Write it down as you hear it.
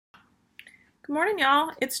Good morning,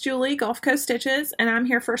 y'all. It's Julie, Gulf Coast Stitches, and I'm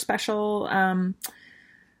here for a special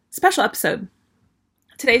episode.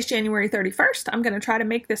 Today's January 31st. I'm going to try to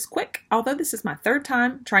make this quick, although this is my third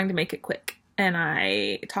time trying to make it quick. And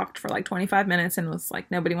I talked for like 25 minutes and was like,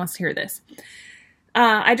 nobody wants to hear this.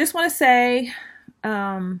 I just want to say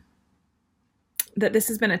that this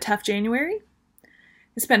has been a tough January.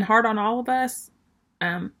 It's been hard on all of us,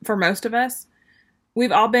 for most of us.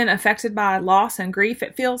 We've all been affected by loss and grief,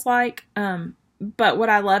 it feels like. But what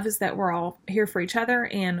I love is that we're all here for each other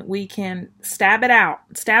and we can stab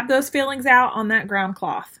those feelings out on that ground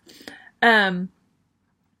cloth. All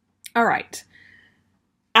right.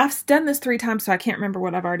 I've done this 3 times, so I can't remember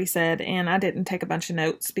what I've already said, and I didn't take a bunch of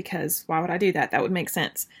notes because why would I do that? That would make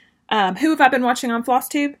sense. Who have I been watching on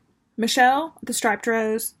FlossTube? Michelle, the Striped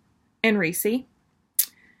Rose, and Reese.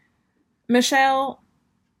 Michelle,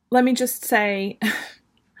 let me just say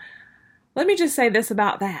this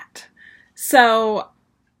about that. So,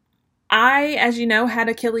 I, as you know, had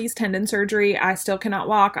Achilles tendon surgery. I still cannot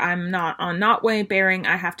walk. I'm not on weight bearing.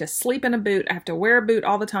 I have to sleep in a boot. I have to wear a boot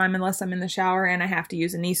all the time unless I'm in the shower, and I have to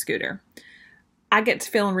use a knee scooter. I get to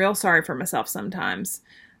feeling real sorry for myself sometimes.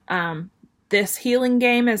 This healing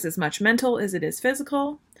game is as much mental as it is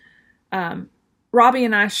physical. Robbie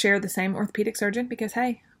and I share the same orthopedic surgeon because,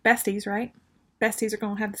 hey, besties, right? Besties are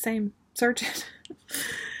going to have the same surgeon.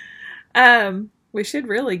 We should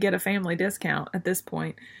really get a family discount at this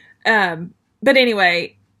point. But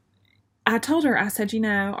anyway, I told her, I said,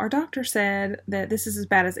 our doctor said that this is as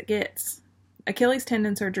bad as it gets. Achilles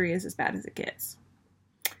tendon surgery is as bad as it gets.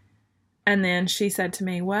 And then she said to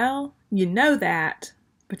me, well, you know that,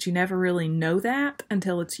 but you never really know that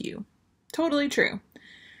until it's you. Totally true.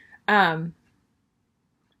 So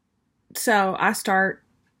I start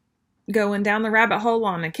going down the rabbit hole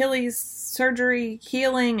on Achilles surgery,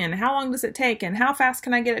 healing, and how long does it take, and how fast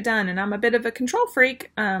can I get it done? And I'm a bit of a control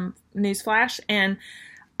freak, newsflash, and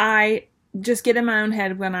I just get in my own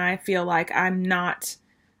head when I feel like I'm not,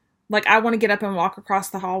 like I want to get up and walk across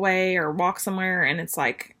the hallway or walk somewhere, and it's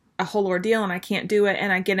like a whole ordeal, and I can't do it,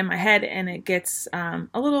 and I get in my head, and it gets I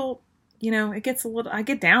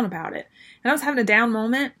get down about it. And I was having a down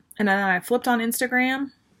moment, and then I flipped on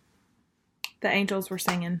Instagram. The angels were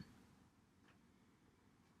singing.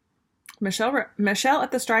 Michelle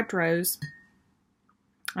at the Striped Rose,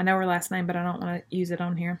 I know her last name, but I don't want to use it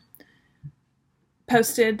on here,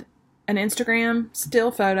 posted an Instagram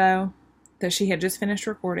still photo that she had just finished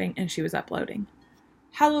recording and she was uploading.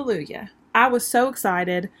 Hallelujah. I was so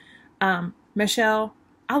excited. Michelle,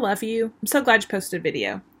 I love you. I'm so glad you posted a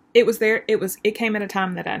video. It was there. It came at a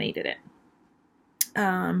time that I needed it.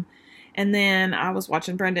 And then I was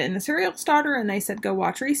watching Brenda and the Cereal Starter and they said, go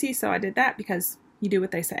watch Reese. So I did that because you do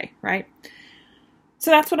what they say, right?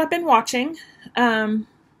 So that's what I've been watching. I'm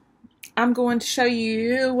going to show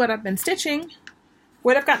you what I've been stitching,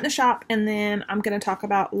 what I've got in the shop, and then I'm going to talk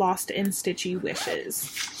about Lost in Stitchy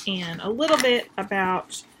Wishes and a little bit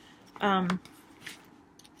about some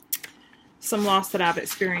loss that I've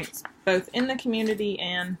experienced both in the community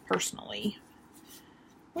and personally.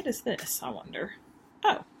 What is this, I wonder?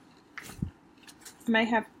 Oh, I may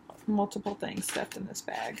have multiple things stuffed in this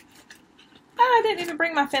bag. I didn't even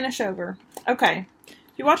bring my finish over. Okay. If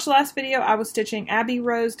you watched the last video, I was stitching Abby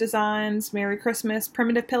Rose Designs, Merry Christmas,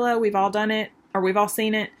 Primitive Pillow. We've all done it, or we've all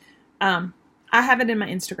seen it. I have it in my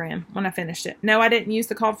Instagram when I finished it. No, I didn't use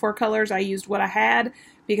the called for colors. I used what I had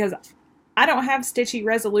because I don't have stitchy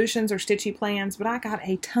resolutions or stitchy plans, but I got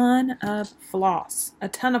a ton of floss.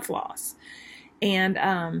 And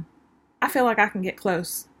I feel like I can get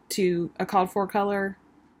close to a called for color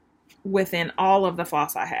within all of the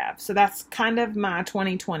floss I have. So that's kind of my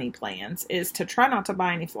 2020 plans, is to try not to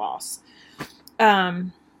buy any floss.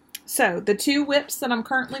 So the 2 whips that I'm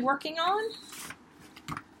currently working on,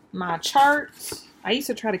 my charts. I used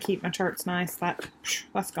to try to keep my charts nice.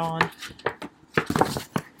 That's gone.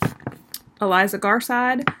 Eliza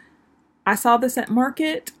Garside. I saw this at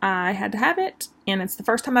market. I had to have it, and it's the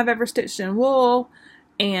first time I've ever stitched in wool,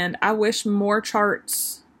 and I wish more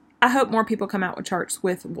charts. I hope more people come out with charts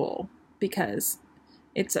with wool because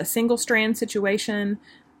it's a single strand situation.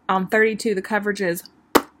 On 32, the coverage is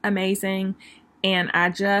amazing, and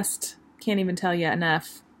I just can't even tell you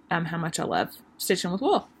enough how much I love stitching with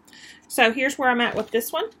wool. So here's where I'm at with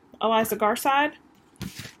this one, Eliza Garside.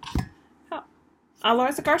 Oh,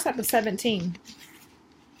 Eliza Garside was 17.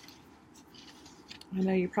 I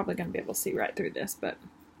know you're probably going to be able to see right through this, but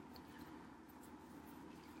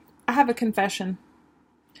I have a confession.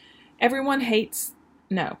 Everyone hates,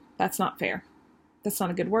 no, that's not fair. That's not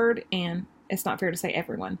a good word, and it's not fair to say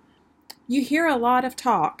everyone. You hear a lot of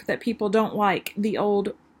talk that people don't like the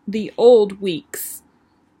old the old Weeks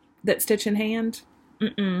that stitch in hand.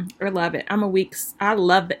 I love it. I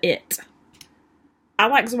love it. I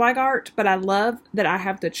like Zweigart, but I love that I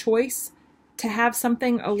have the choice to have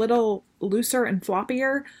something a little looser and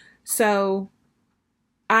floppier. So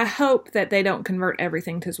I hope that they don't convert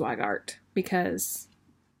everything to Zweigart, because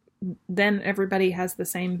then everybody has the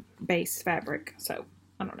same base fabric. So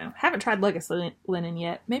I don't know. Haven't tried Legacy linen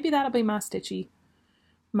yet. Maybe that'll be my Lost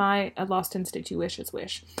in Stitchy Wishes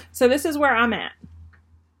wish. So this is where I'm at.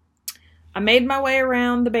 I made my way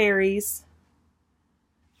around the berries,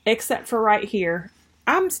 except for right here.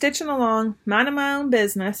 I'm stitching along, minding my own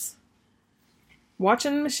business,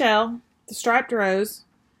 watching Michelle, the striped rose.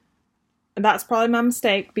 That's probably my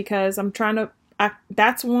mistake, because I'm trying to,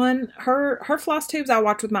 that's one, her floss tubes I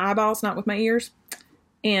watch with my eyeballs, not with my ears.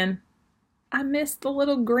 And I missed the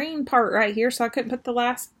little green part right here, so I couldn't put the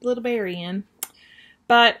last little berry in.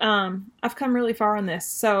 But I've come really far on this,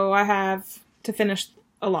 so I have to finish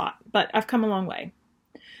a lot, but I've come a long way.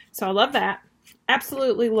 So I love that.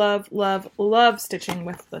 Absolutely love, love, love stitching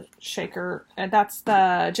with the shaker. That's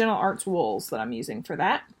the Gentle Arts wools that I'm using for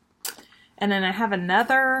that. And then I have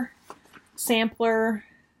another sampler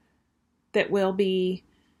that will be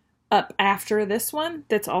up after this one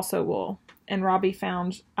that's also wool. And Robbie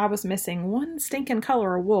found I was missing one stinking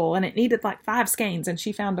color of wool, and it needed like 5 skeins, and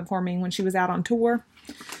she found them for me when she was out on tour.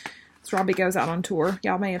 So Robbie goes out on tour.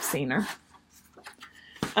 Y'all may have seen her.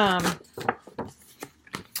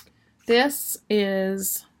 This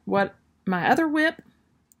is what my other whip,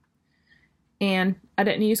 and I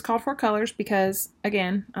didn't use called for colors because,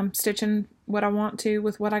 again, I'm stitching what I want to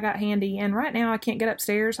with what I got handy, and right now I can't get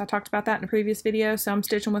upstairs. I talked about that in a previous video, so I'm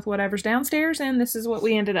stitching with whatever's downstairs, and this is what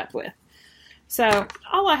we ended up with. So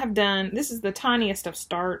all I have done, this is the tiniest of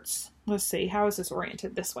starts. Let's see, how is this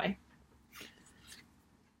oriented this way?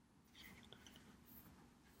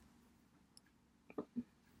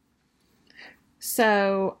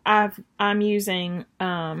 So I'm using,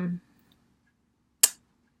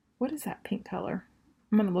 what is that pink color?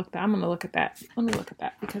 I'm gonna look at that. Let me look at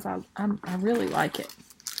that, because I really like it.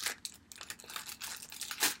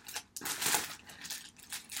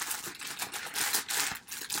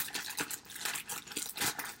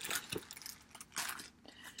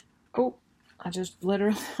 Oh, I just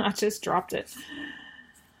dropped it.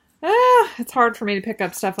 It's hard for me to pick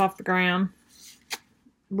up stuff off the ground.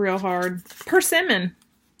 Real hard. Persimmon.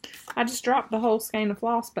 I just dropped the whole skein of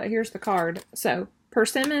floss, but here's the card. So,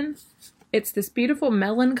 persimmon. It's this beautiful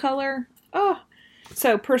melon color. Oh,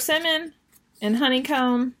 so persimmon and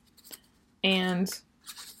honeycomb and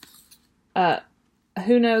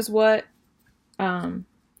who knows what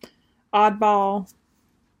oddball.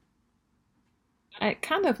 It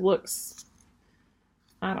kind of looks,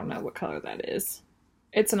 I don't know what color that is.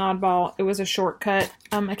 It's an oddball. It was a shortcut.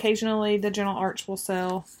 Occasionally the Gentle Arts will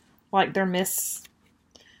sell like their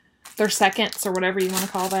seconds, or whatever you want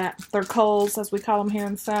to call that. Their culls, as we call them here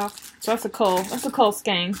in the South. So that's a cull. That's a cull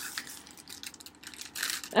skein.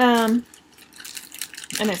 And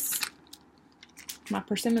it's, my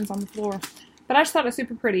persimmon's on the floor. But I just thought it was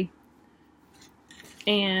super pretty.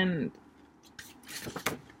 And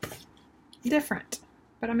different.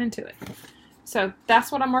 But I'm into it. So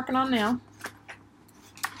that's what I'm working on now.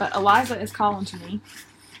 But Eliza is calling to me.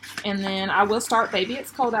 And then I will start Baby It's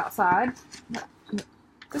Cold Outside.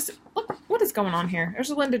 Look, what is going on here? There's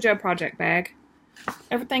a Linda Jo project bag.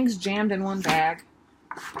 Everything's jammed in one bag.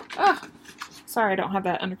 Oh, sorry, I don't have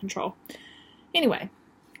that under control. Anyway,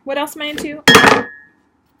 what else am I into?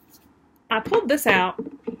 I pulled this out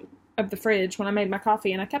of the fridge when I made my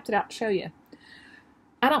coffee, and I kept it out to show you.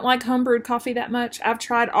 I don't like homebrewed coffee that much. I've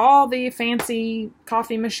tried all the fancy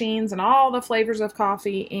coffee machines and all the flavors of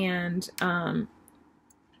coffee, and I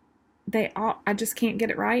just can't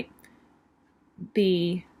get it right.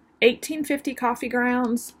 The 1850 coffee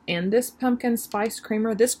grounds and this pumpkin spice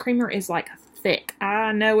creamer, this creamer is like thick.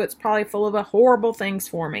 I know it's probably full of horrible things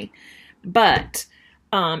for me, but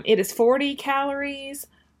it is 40 calories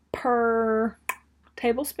per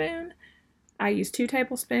tablespoon. I use 2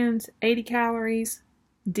 tablespoons, 80 calories.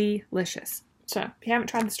 Delicious. So if you haven't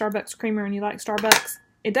tried the Starbucks creamer and you like Starbucks,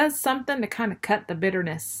 it does something to kind of cut the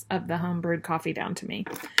bitterness of the homebrewed coffee down to me.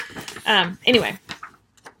 Anyway,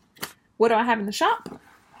 what do I have in the shop?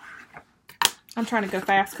 I'm trying to go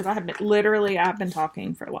fast because I've been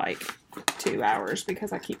talking for like 2 hours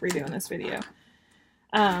because I keep redoing this video.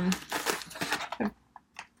 I've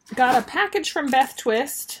got a package from Beth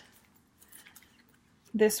Twist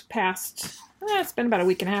this past, it's been about a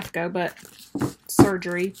week and a half ago, but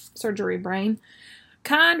surgery brain.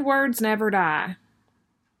 Kind words never die.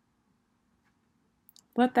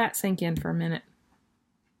 Let that sink in for a minute.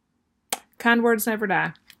 Kind Words Never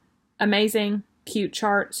Die. Amazing, cute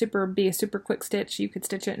chart. Be a super quick stitch. You could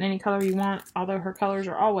stitch it in any color you want, although her colors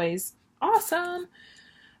are always awesome.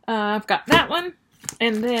 I've got that one.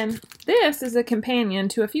 And then this is a companion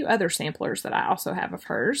to a few other samplers that I also have of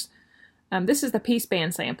hers. This is the Peace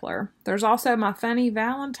Band sampler. There's also My Funny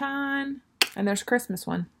Valentine, and there's a Christmas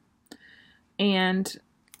one. And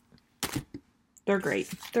they're great.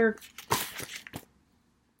 They're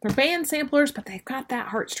band samplers, but they've got that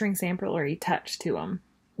heartstring samplery touch to them,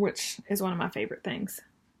 which is one of my favorite things.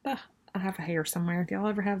 Ugh, I have a hair somewhere. Do y'all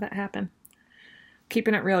ever have that happen?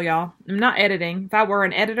 Keeping it real, y'all. I'm not editing. If I were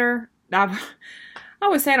an editor, I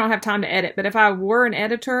always say I don't have time to edit, but if I were an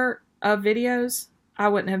editor of videos, I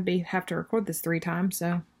wouldn't have to record this 3 times,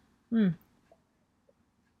 so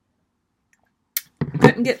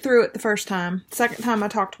couldn't get through it the first time. Second time I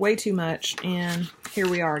talked way too much, and here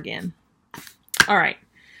we are again. All right.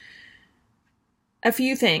 A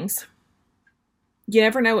few things. You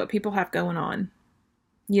never know what people have going on.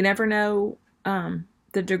 You never know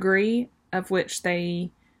the degree of which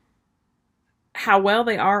how well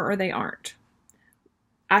they are or they aren't.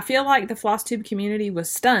 I feel like the FlossTube community was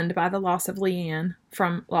stunned by the loss of Leanne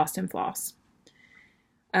from Lost in Floss.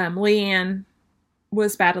 Leanne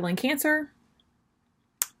was battling cancer,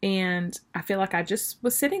 and I feel like I just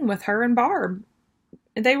was sitting with her and Barb.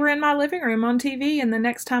 They were in my living room on TV, and the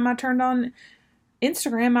next time I turned on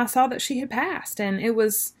Instagram, I saw that she had passed, and it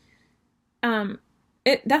was,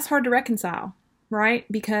 that's hard to reconcile, right?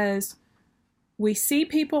 Because we see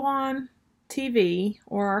people on TV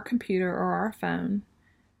or our computer or our phone.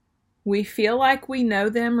 We feel like we know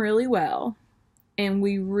them really well, and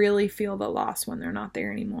we really feel the loss when they're not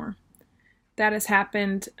there anymore. That has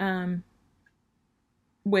happened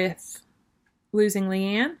with losing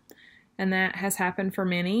Leanne, and that has happened for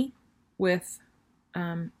many with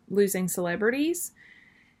losing celebrities.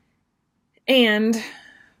 And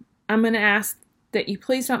I'm going to ask that you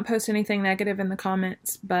please don't post anything negative in the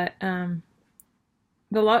comments, but the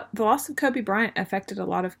loss of Kobe Bryant affected a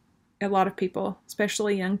lot of people,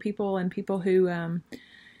 especially young people and people who,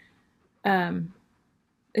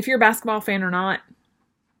 if you're a basketball fan or not,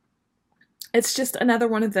 it's just another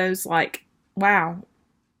one of those, like, wow,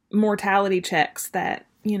 mortality checks that,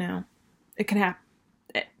 it can happen.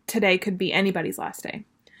 Today could be anybody's last day.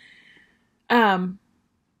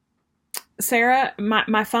 Sarah,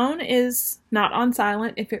 my phone is not on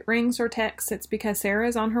silent. If it rings or texts, it's because Sarah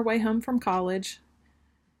is on her way home from college,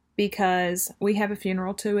 because we have a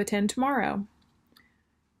funeral to attend tomorrow.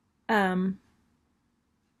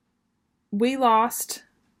 We lost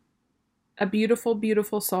a beautiful,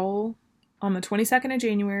 beautiful soul on the 22nd of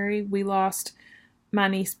January. We lost my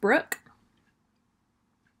niece, Brooke.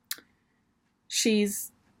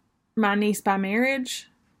 She's my niece by marriage,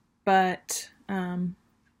 but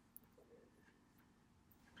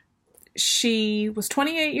she was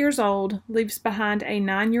 28 years old, leaves behind a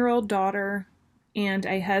 9-year-old daughter and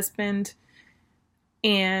a husband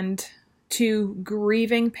and 2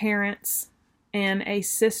 grieving parents and a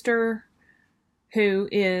sister who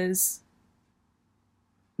is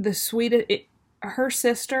the sweetest. Her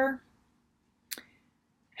sister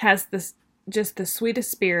has just the sweetest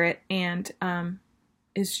spirit, and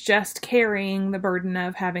is just carrying the burden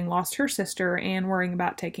of having lost her sister and worrying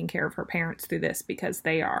about taking care of her parents through this because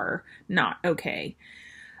they are not okay.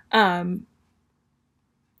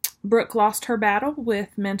 Brooke lost her battle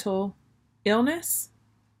with mental illness.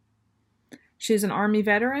 She's an Army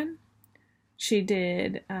veteran. She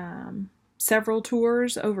did several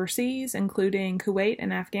tours overseas, including Kuwait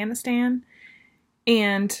and Afghanistan.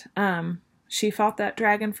 And she fought that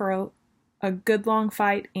dragon for a good long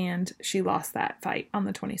fight, and she lost that fight on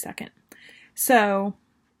the 22nd. So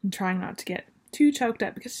I'm trying not to get too choked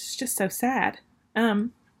up because it's just so sad.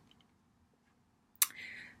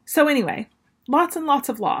 So anyway, lots and lots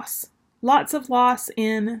of loss. Lots of loss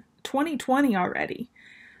in 2020 already.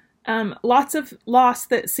 Lots of loss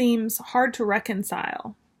that seems hard to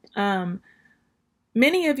reconcile.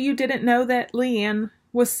 Many of you didn't know that Leanne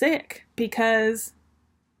was sick because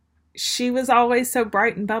she was always so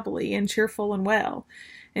bright and bubbly and cheerful and well.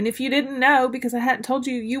 And if you didn't know, because I hadn't told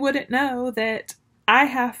you, you wouldn't know that I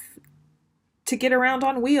have to get around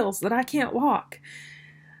on wheels, that I can't walk.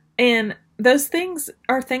 And those things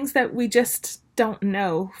are things that we just don't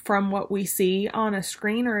know from what we see on a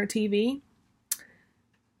screen or a TV.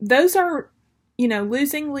 Those are,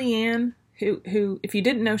 losing Leanne, who, if you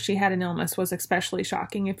didn't know she had an illness, was especially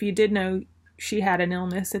shocking. If you did know she had an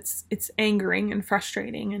illness, it's angering and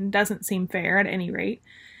frustrating and doesn't seem fair at any rate.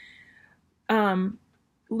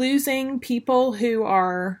 Losing people who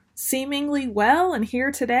are seemingly well and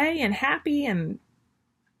here today and happy and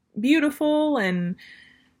beautiful and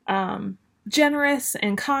generous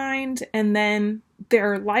and kind, and then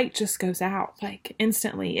their light just goes out like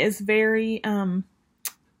instantly. Is very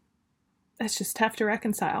that's just tough to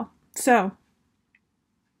reconcile. So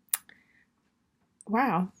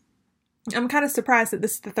wow, I'm kind of surprised that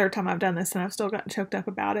this is the third time I've done this and I've still gotten choked up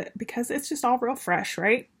about it, because it's just all real fresh,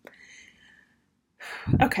 right?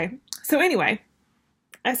 Okay, so anyway,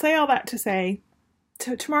 I say all that to say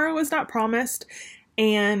tomorrow was not promised,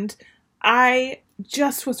 and I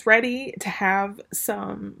just was ready to have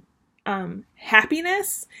some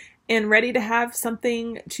happiness and ready to have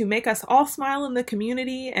something to make us all smile in the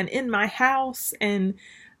community and in my house. And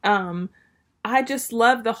I just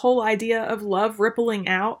love the whole idea of love rippling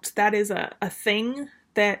out. That is a thing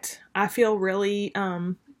that I feel really,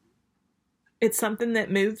 it's something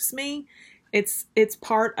that moves me. It's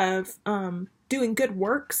part of doing good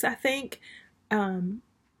works, I think. I'm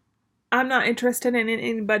not interested in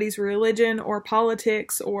anybody's religion or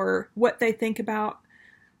politics or what they think about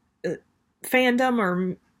fandom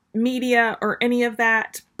or media or any of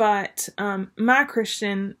that, but my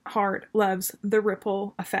Christian heart loves the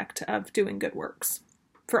ripple effect of doing good works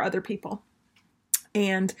for other people.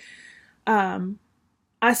 And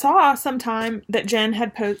I saw sometime that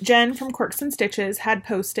Jen from Quirks and Stitches had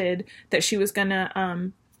posted that she was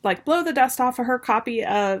gonna blow the dust off of her copy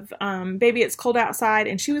of Baby It's Cold Outside,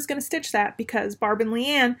 and she was gonna stitch that because Barb and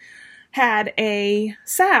Leanne had a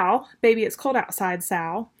Sal, Baby It's Cold Outside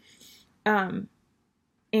Sal,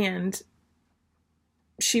 and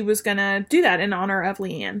she was gonna do that in honor of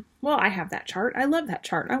Leanne. Well, I have that chart. I love that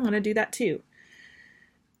chart. I want to do that too.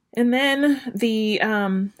 And then the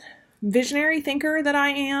visionary thinker that I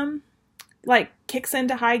am, kicks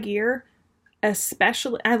into high gear. I'm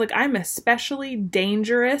especially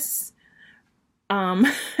dangerous. I'm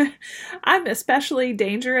especially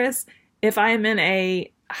dangerous if I am in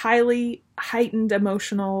a highly heightened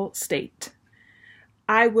emotional state.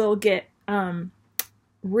 I will get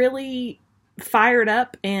really fired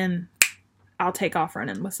up and I'll take off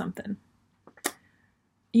running with something.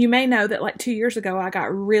 You may know that 2 years ago, I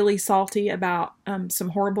got really salty about some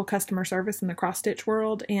horrible customer service in the cross stitch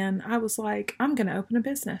world. And I was like, I'm going to open a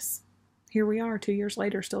business. Here we are 2 years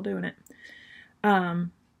later, still doing it.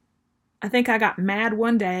 I think I got mad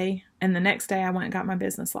one day and the next day I went and got my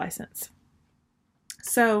business license.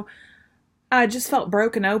 So I just felt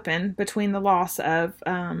broken open between the loss of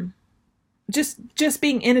just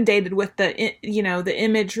being inundated with the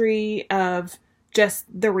imagery of just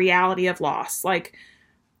the reality of loss.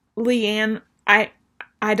 Leanne, I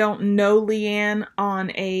don't know Leanne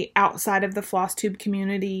on a outside of the floss tube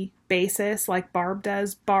community basis like Barb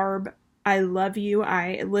does. Barb, I love you.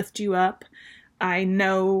 I lift you up. I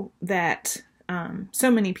know that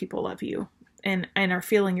so many people love you and are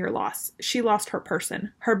feeling your loss. She lost her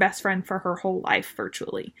person, her best friend for her whole life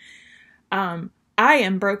virtually. I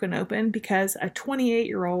am broken open because a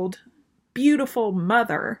 28-year-old beautiful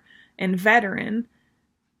mother and veteran,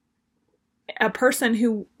 a person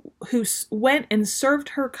who went and served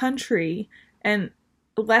her country and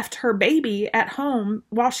left her baby at home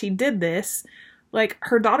while she did this.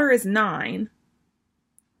 Her daughter is 9.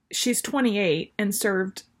 She's 28 and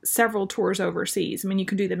served several tours overseas. I mean, you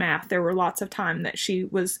can do the math. There were lots of time that she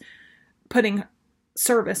was putting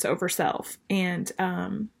service over self. And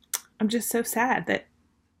I'm just so sad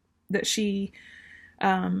that she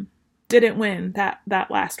didn't win that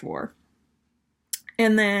last war.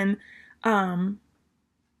 And then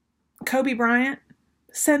Kobe Bryant,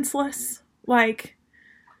 senseless.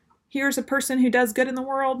 Here's a person who does good in the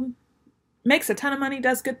world, makes a ton of money,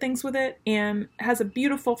 does good things with it, and has a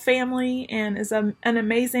beautiful family, and is an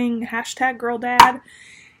amazing #girl dad.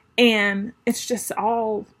 And it's just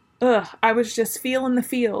all, I was just feeling the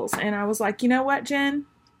feels. And I was like, you know what, Jen?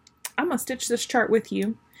 I'm going to stitch this chart with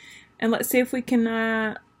you. And let's see if we can,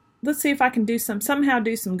 let's see if I can somehow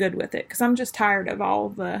do some good with it. Because I'm just tired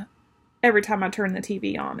of every time I turn the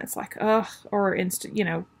TV on, it's like, or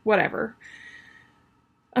whatever.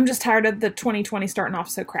 I'm just tired of the 2020 starting off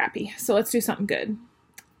so crappy. So let's do something good.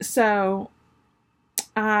 So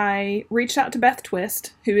I reached out to Beth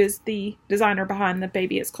Twist, who is the designer behind the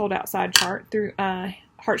Baby It's Cold Outside chart, through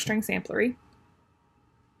Heartstring Samplery.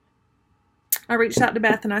 I reached out to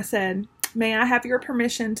Beth and I said, may I have your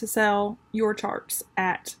permission to sell your charts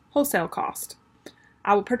at wholesale cost?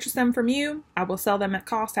 I will purchase them from you. I will sell them at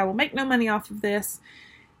cost. I will make no money off of this.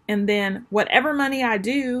 And then whatever money I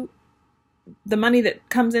do, the money that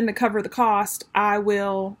comes in to cover the cost, I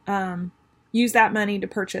will use that money to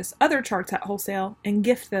purchase other charts at wholesale and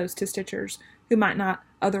gift those to stitchers who might not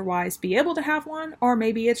otherwise be able to have one, or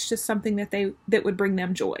maybe it's just something that would bring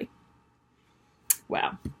them joy.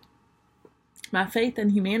 Wow. My faith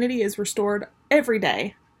in humanity is restored every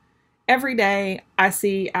day. Every day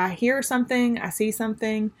I hear something, I see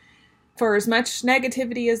something. For as much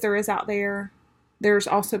negativity as there is out there, there's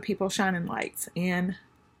also people shining lights. And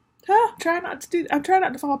I'm trying not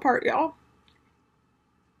to fall apart, y'all.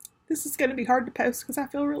 This is going to be hard to post because I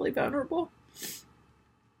feel really vulnerable.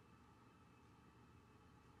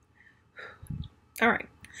 All right.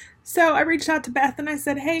 So I reached out to Beth and I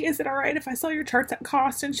said, hey, is it all right if I sell your charts at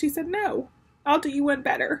cost? And she said, no, I'll do you one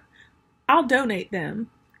better. I'll donate them.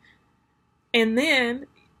 And then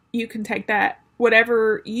you can take that,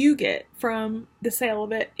 whatever you get from the sale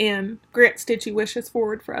of it, and grant Stitchy wishes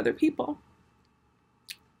forward for other people.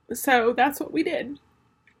 So that's what we did.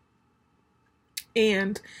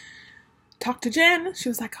 And talked to Jen. She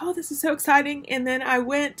was like, oh, this is so exciting. And then I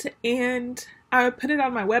went and I put it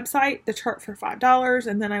on my website, the chart for $5.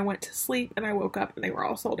 And then I went to sleep and I woke up and they were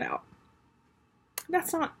all sold out.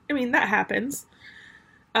 That happens.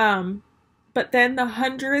 But then the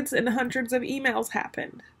hundreds and hundreds of emails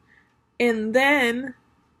happened. And then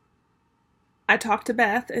I talked to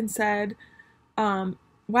Beth and said,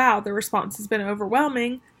 wow, the response has been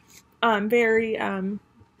overwhelming. I'm very,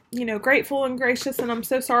 grateful and gracious, and I'm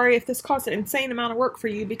so sorry if this caused an insane amount of work for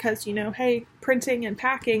you because, hey, printing and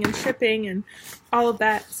packing and shipping and all of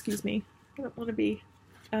that. Excuse me. I don't want to be,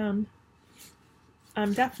 I'm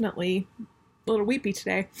definitely a little weepy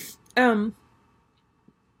today.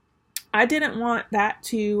 I didn't want that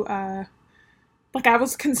to, I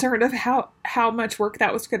was concerned of how much work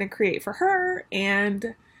that was going to create for her.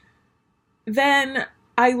 And then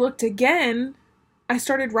I looked again. I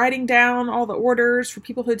started writing down all the orders for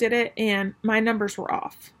people who did it, and my numbers were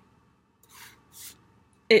off.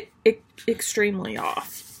 It extremely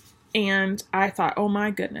off. And I thought, oh my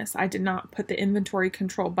goodness, I did not put the inventory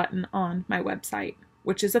control button on my website,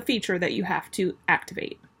 which is a feature that you have to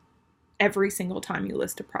activate every single time you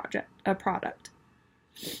list a product.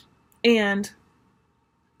 And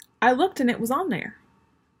I looked and it was on there.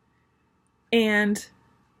 And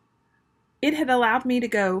it had allowed me to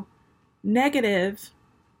go negative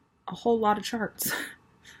a whole lot of charts.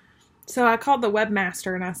 So I called the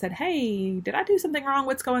webmaster and I said, hey, did I do something wrong?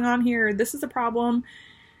 What's going on here? This is a problem.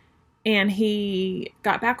 And he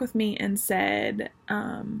got back with me and said,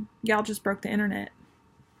 y'all just broke the internet.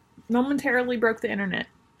 Momentarily broke the internet.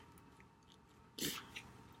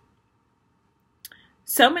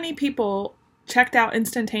 So many people checked out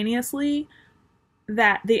instantaneously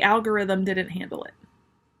that the algorithm didn't handle it.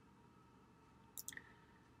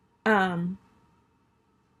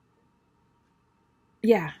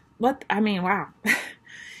 Wow.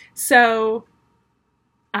 So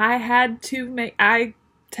I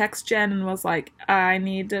text Jen and was like, I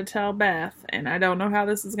need to tell Beth, and I don't know how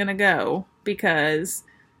this is going to go, because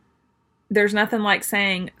there's nothing like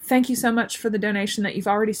saying, thank you so much for the donation that you've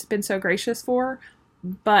already been so gracious for,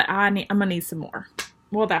 but I'm going to need some more.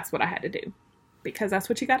 Well, that's what I had to do, because that's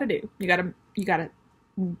what you got to do. You got to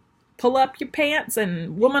pull up your pants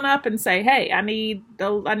and woman up and say, hey, I need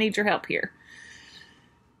your help here.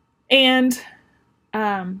 And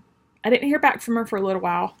I didn't hear back from her for a little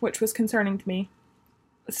while, which was concerning to me.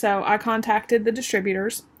 So I contacted the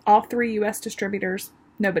distributors, all 3 U.S. distributors.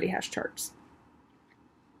 Nobody has charts.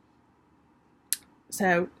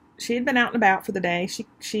 So she had been out and about for the day.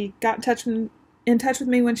 She got in touch with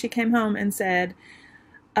me when she came home and said,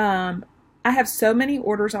 I have so many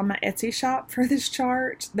orders on my Etsy shop for this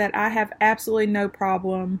chart that I have absolutely no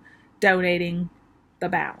problem donating the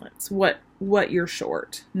balance. What you're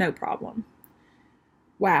short, no problem.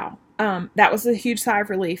 Wow. That was a huge sigh of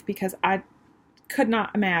relief, because I could not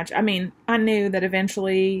imagine. I knew that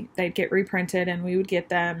eventually they'd get reprinted and we would get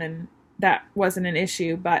them, and that wasn't an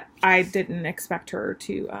issue, but I didn't expect her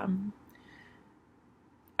to,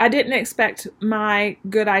 I didn't expect my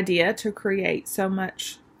good idea to create so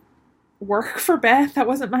much work for Beth. That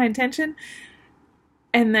wasn't my intention.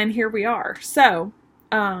 And then here we are. So,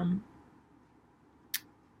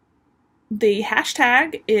 the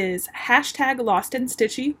hashtag is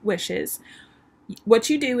 #LostInStitchyWishes. What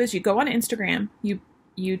you do is you go on Instagram, you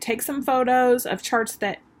take some photos of charts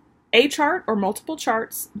a chart or multiple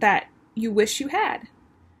charts that you wish you had.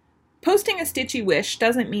 Posting a Stitchy wish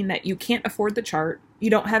doesn't mean that you can't afford the chart, you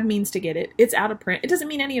don't have means to get it, it's out of print. It doesn't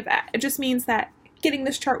mean any of that. It just means that getting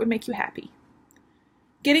this chart would make you happy.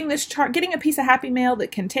 Getting a piece of Happy Mail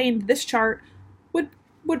that contained this chart would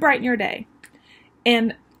brighten your day.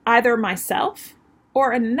 And either myself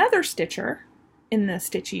or another stitcher in the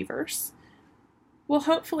Stitchyverse will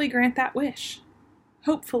hopefully grant that wish.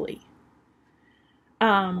 Hopefully.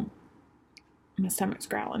 My stomach's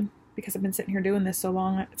growling because I've been sitting here doing this so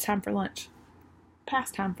long. It's time for lunch.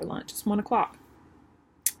 past time for lunch. It's 1 o'clock.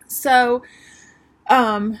 So,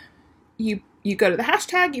 you go to the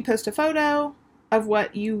hashtag, you post a photo of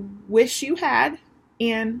what you wish you had,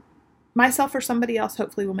 and myself or somebody else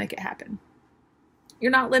hopefully will make it happen.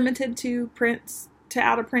 You're not limited to prints, to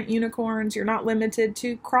out-of-print unicorns. You're not limited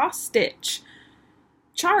to cross-stitch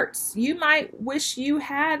charts. You might wish you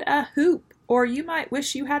had a hoop, or you might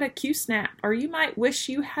wish you had a Q-snap, or you might wish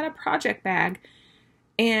you had a project bag,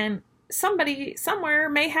 and somebody somewhere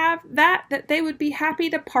may have that they would be happy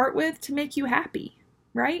to part with to make you happy,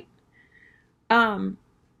 right?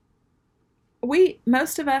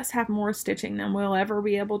 Most of us have more stitching than we'll ever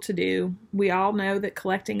be able to do. We all know that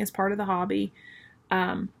collecting is part of the hobby.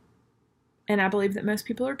 And I believe that most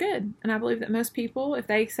people are good. And I believe that most people, if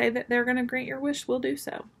they say that they're going to grant your wish, will do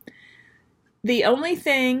so. The only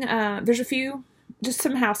thing, there's just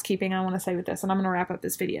some housekeeping I want to say with this, and I'm going to wrap up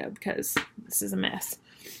this video because this is a mess.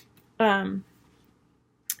 One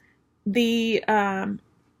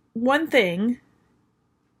thing,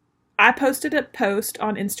 I posted a post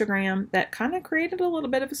on Instagram that kind of created a little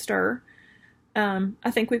bit of a stir.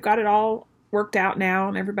 I think we've got it all worked out now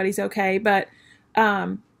and everybody's okay, but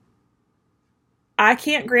I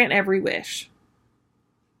can't grant every wish.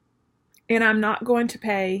 And I'm not going to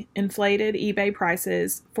pay inflated eBay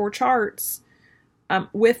prices for charts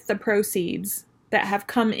with the proceeds that have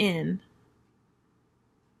come in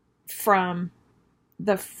from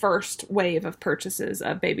the first wave of purchases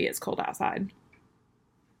of Baby It's Cold Outside.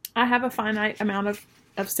 I have a finite amount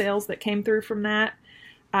of sales that came through from that.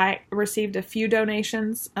 I received a few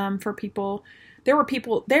donations for people. There were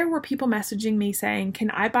people messaging me saying, can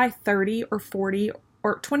I buy 30 or 40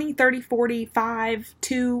 or 20, 30, 40, 5,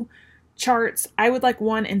 2 charts? I would like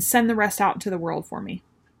one and send the rest out into the world for me.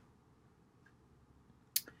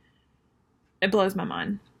 It blows my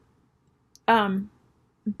mind.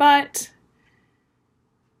 But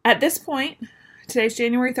at this point, today's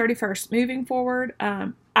January 31st, moving forward,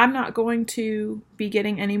 I'm not going to be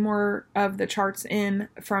getting any more of the charts in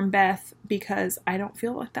from Beth because I don't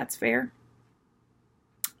feel like that's fair.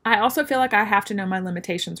 I also feel like I have to know my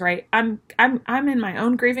limitations, right? I'm in my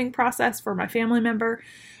own grieving process for my family member.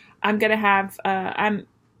 I'm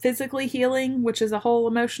physically healing, which is a whole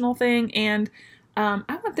emotional thing, and I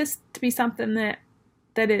want this to be something that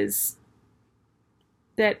is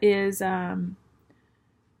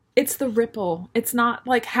it's the ripple. It's not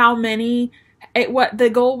like what the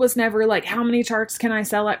goal was never like, how many charts can I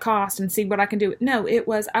sell at cost and see what I can do? No, it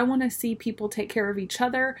was, I want to see people take care of each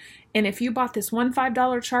other. And if you bought this one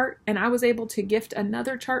 $5 chart and I was able to gift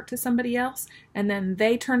another chart to somebody else, and then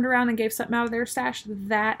they turned around and gave something out of their stash,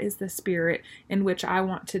 that is the spirit in which I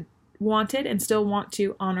wanted and still want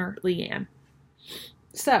to honor Leanne.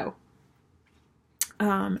 So,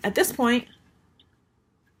 at this point,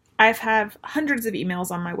 I have hundreds of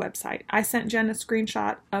emails on my website. I sent Jen a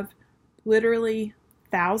screenshot of literally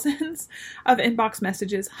thousands of inbox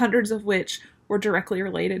messages, hundreds of which were directly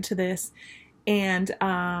related to this. And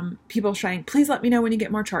people saying, please let me know when you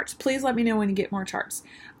get more charts. Please let me know when you get more charts.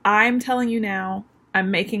 I'm telling you now,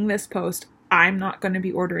 I'm making this post. I'm not going to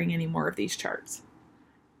be ordering any more of these charts.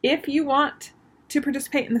 If you want to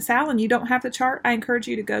participate in the sale and you don't have the chart, I encourage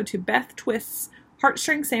you to go to Beth Twist's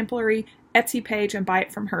Heartstring Samplery Etsy page and buy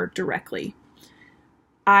it from her directly.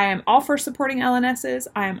 I am all for supporting LNSs.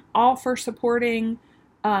 I am all for supporting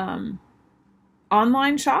online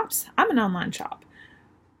shops. I'm an online shop.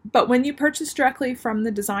 But when you purchase directly from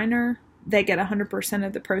the designer, they get 100%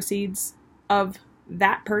 of the proceeds of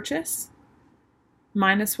that purchase,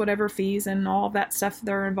 minus whatever fees and all of that stuff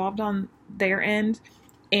that are involved on their end.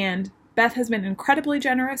 And Beth has been incredibly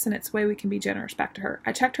generous, and it's a way we can be generous back to her.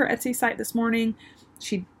 I checked her Etsy site this morning.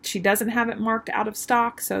 She doesn't have it marked out of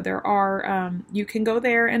stock, so there are, you can go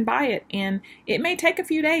there and buy it, and it may take a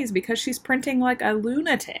few days because she's printing like a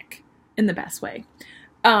lunatic in the best way,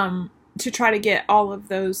 to try to get all of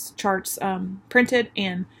those charts, printed.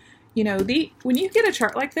 And, you know, when you get a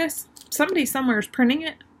chart like this, somebody somewhere is printing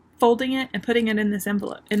it, folding it, and putting it in this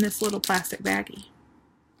envelope, in this little plastic baggie.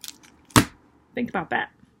 Think about that.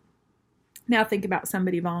 Now think about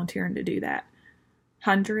somebody volunteering to do that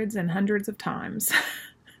hundreds and hundreds of times.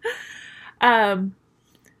 So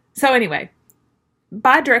anyway,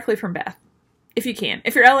 buy directly from Beth if you can.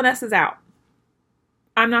 If your LNS is out,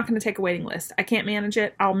 I'm not going to take a waiting list. I can't manage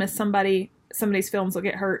it. I'll miss somebody. Somebody's feelings will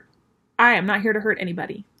get hurt. I am not here to hurt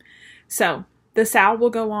anybody. So the sale will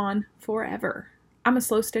go on forever. I'm a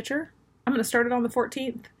slow stitcher. I'm going to start it on the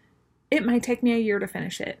 14th. It might take me a year to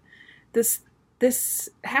finish it. This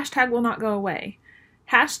hashtag will not go away.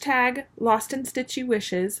 Hashtag Lost in Stitchy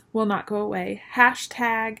Wishes will not go away.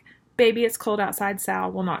 Hashtag Baby, It's Cold Outside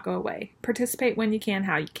Sal will not go away. Participate when you can,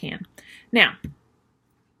 how you can. Now,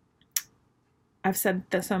 I've said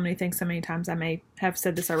this so many things so many times, I may have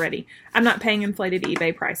said this already. I'm not paying inflated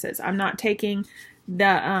eBay prices. I'm not taking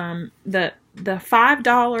the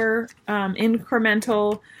 $5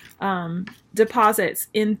 incremental deposits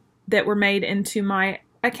in that were made into my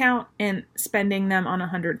account and spending them on a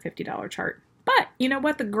 $150 chart. But you know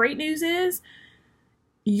what the great news is?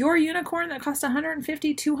 Your unicorn that cost $150,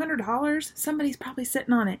 $200, somebody's probably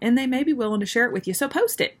sitting on it, and they may be willing to share it with you. So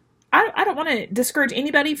post it. I don't want to discourage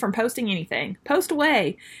anybody from posting anything. Post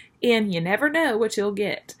away, and you never know what you'll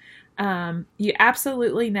get. You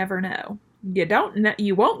absolutely never know.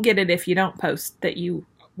 You won't get it if you don't post that you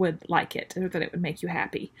would like it or that it would make you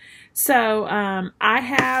happy. So I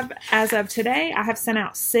have, as of today, I have sent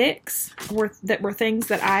out 6 that were things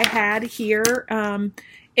that I had here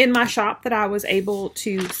in my shop that I was able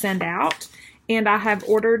to send out, and I have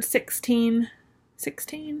ordered 16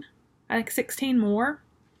 more.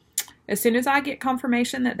 As soon as I get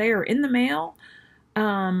confirmation that they are in the mail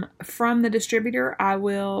from the distributor, I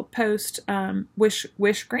will post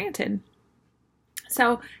wish granted.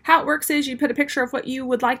 So how it works is you put a picture of what you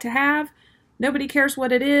would like to have. Nobody cares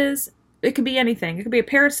what it is. It could be anything. It could be a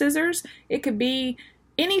pair of scissors. It could be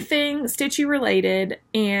anything Stitchy related.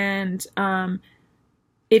 And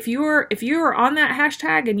if you're on that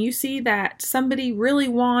hashtag and you see that somebody really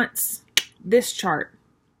wants this chart,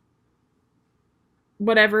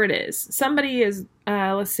 whatever it is, somebody is,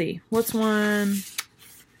 let's see, what's one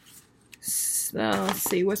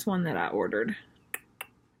that I ordered.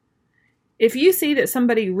 If you see that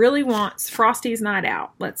somebody really wants Frosty's Night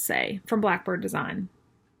Out, let's say, from Blackbird Design,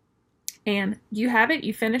 and you have it,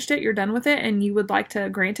 you finished it, you're done with it, and you would like to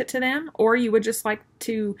grant it to them, or you would just like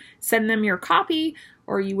to send them your copy,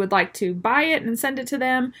 or you would like to buy it and send it to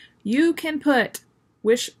them, you can put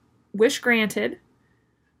wish granted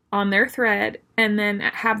on their thread, and then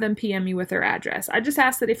have them PM you with their address. I just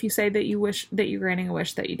ask that if you say that you wish that you're granting a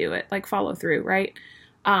wish, that you do it. Like, follow through, right?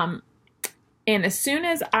 And as soon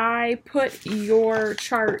as I put your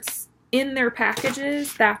charts in their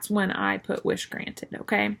packages, that's when I put wish granted,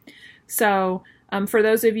 okay? So for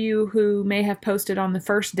those of you who may have posted on the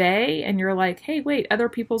first day and you're like, hey, wait, other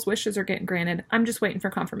people's wishes are getting granted, I'm just waiting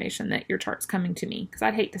for confirmation that your chart's coming to me, because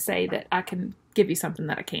I'd hate to say that I can give you something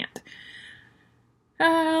that I can't.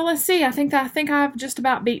 Let's see. I think I've just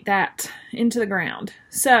about beat that into the ground.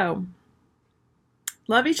 So,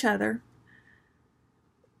 love each other.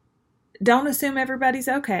 Don't assume everybody's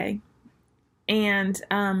okay. And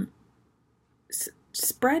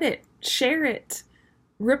spread it. Share it.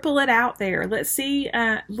 Ripple it out there. Let's see.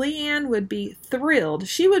 Leanne would be thrilled.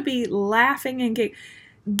 She would be laughing and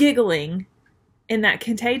giggling in that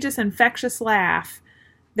contagious, infectious laugh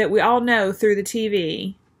that we all know through the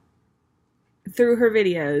TV. Through her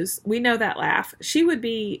videos, we know that laugh.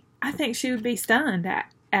 I think she would be stunned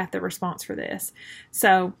at the response for this.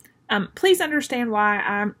 So, please understand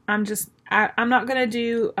why I'm not going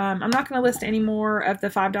to list any more of the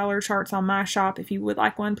 $5 charts on my shop. If you would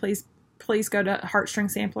like one, please go to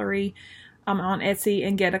Heartstring Samplery on Etsy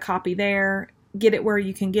and get a copy there. Get it where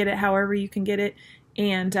you can get it, however you can get it,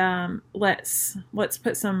 and let's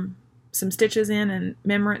put some stitches in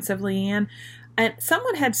remembrance of Leanne. And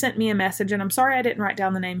someone had sent me a message, and I'm sorry I didn't write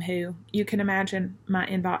down the name who. You can imagine my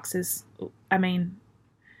inbox is,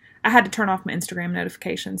 I had to turn off my Instagram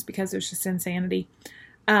notifications because it was just insanity.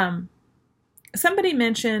 Somebody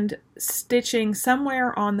mentioned stitching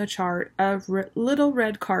somewhere on the chart of Little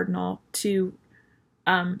Red Cardinal to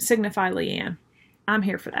signify Leanne. I'm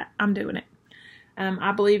here for that. I'm doing it.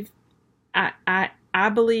 I believe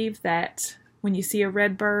that when you see a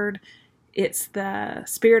red bird, it's the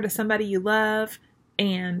spirit of somebody you love,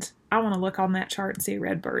 and I want to look on that chart and see a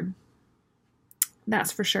red bird.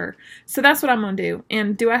 That's for sure. So that's what I'm going to do.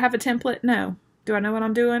 And do I have a template? No. Do I know what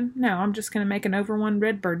I'm doing? No, I'm just going to make an over one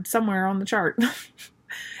red bird somewhere on the chart.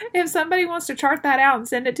 If somebody wants to chart that out and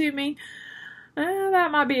send it to me,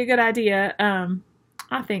 that might be a good idea.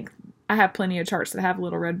 I think I have plenty of charts that have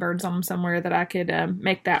little red birds on them somewhere that I could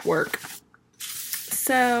make that work.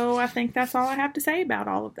 So I think that's all I have to say about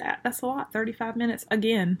all of that. That's a lot, 35 minutes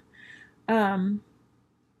again. I'll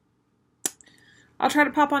try to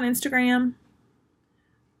pop on Instagram.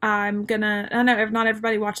 I know not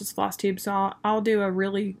everybody watches FlossTube, so I'll do a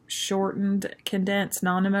really shortened, condensed,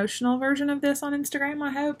 non-emotional version of this on Instagram, I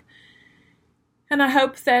hope. And I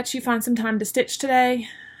hope that you find some time to stitch today.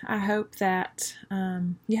 I hope that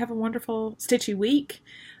you have a wonderful stitchy week.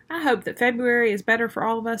 I hope that February is better for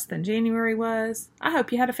all of us than January was. I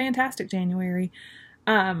hope you had a fantastic January.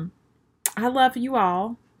 I love you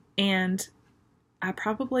all, and I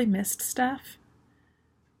probably missed stuff.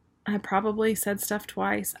 I probably said stuff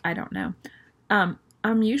twice. I don't know.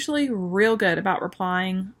 I'm usually real good about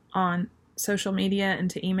replying on social media and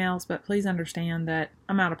to emails, but please understand that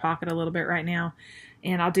I'm out of pocket a little bit right now,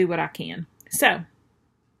 and I'll do what I can. So,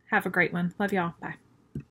 have a great one. Love y'all. Bye.